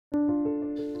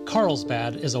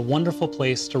Carlsbad is a wonderful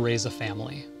place to raise a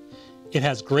family. It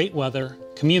has great weather,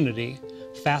 community,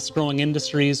 fast-growing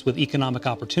industries with economic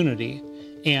opportunity,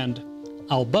 and,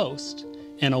 I'll boast,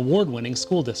 an award-winning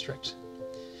school district.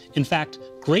 In fact,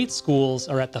 great schools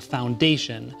are at the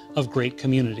foundation of great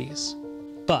communities.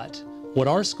 But what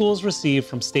our schools receive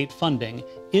from state funding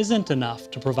isn't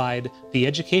enough to provide the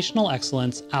educational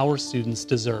excellence our students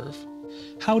deserve.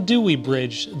 How do we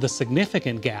bridge the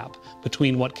significant gap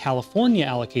between what California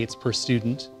allocates per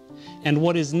student and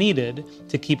what is needed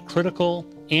to keep critical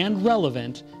and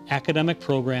relevant academic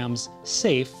programs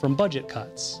safe from budget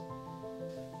cuts?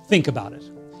 Think about it.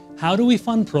 How do we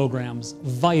fund programs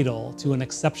vital to an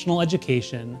exceptional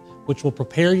education which will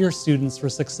prepare your students for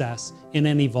success in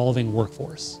an evolving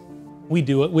workforce? We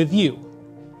do it with you,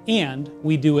 and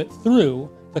we do it through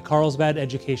the Carlsbad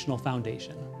Educational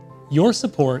Foundation. Your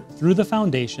support through the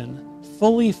foundation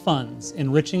fully funds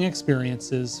enriching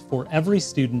experiences for every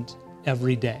student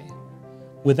every day.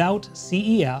 Without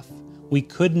CEF, we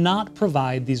could not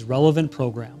provide these relevant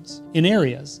programs in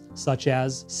areas such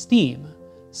as STEAM,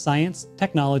 science,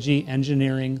 technology,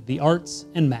 engineering, the arts,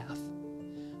 and math.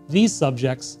 These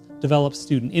subjects develop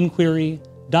student inquiry,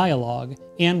 dialogue,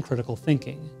 and critical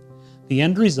thinking. The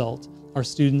end result are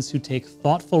students who take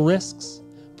thoughtful risks,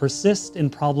 persist in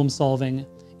problem solving,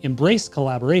 embrace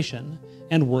collaboration,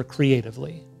 and work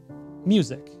creatively.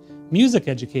 Music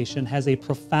education has a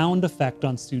profound effect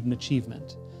on student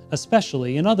achievement,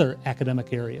 especially in other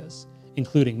academic areas,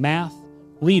 including math,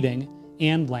 reading,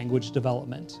 and language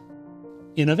development.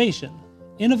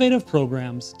 Innovative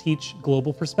programs teach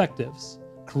global perspectives,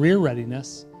 career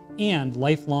readiness, and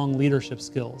lifelong leadership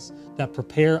skills that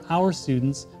prepare our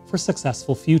students for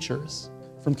successful futures.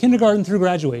 From kindergarten through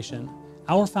graduation,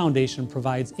 our foundation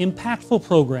provides impactful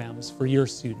programs for your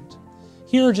student.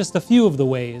 Here are just a few of the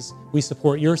ways we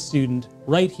support your student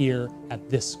right here at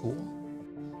this school.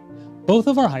 Both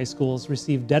of our high schools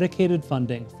receive dedicated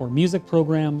funding for music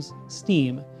programs,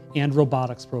 STEAM, and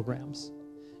robotics programs.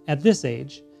 At this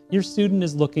age, your student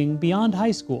is looking beyond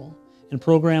high school, and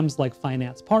programs like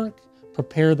Finance Park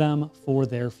prepare them for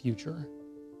their future.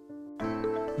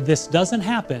 This doesn't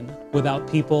happen without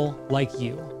people like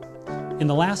you. In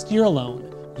the last year alone,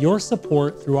 your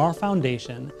support through our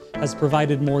foundation has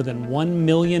provided more than $1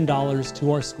 million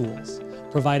to our schools,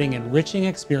 providing enriching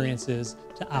experiences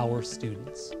to our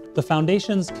students. The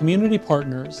foundation's community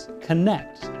partners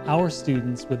connect our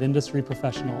students with industry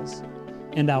professionals,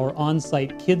 and our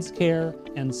on-site kids care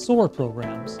and SOAR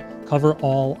programs cover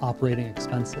all operating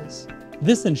expenses.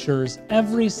 This ensures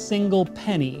every single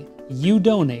penny you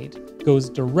donate goes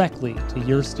directly to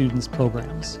your students'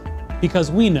 programs.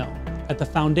 Because we know at the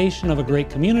foundation of a great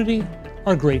community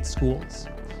are great schools.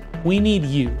 We need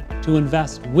you to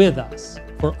invest with us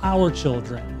for our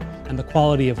children and the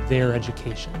quality of their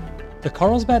education. The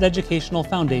Carlsbad Educational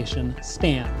Foundation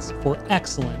stands for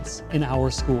excellence in our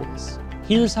schools.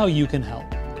 Here's how you can help.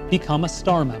 Become a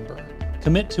STAR member.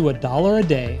 Commit to $1 a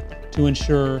day to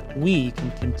ensure we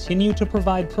can continue to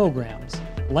provide programs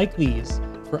like these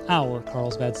for our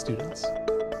Carlsbad students.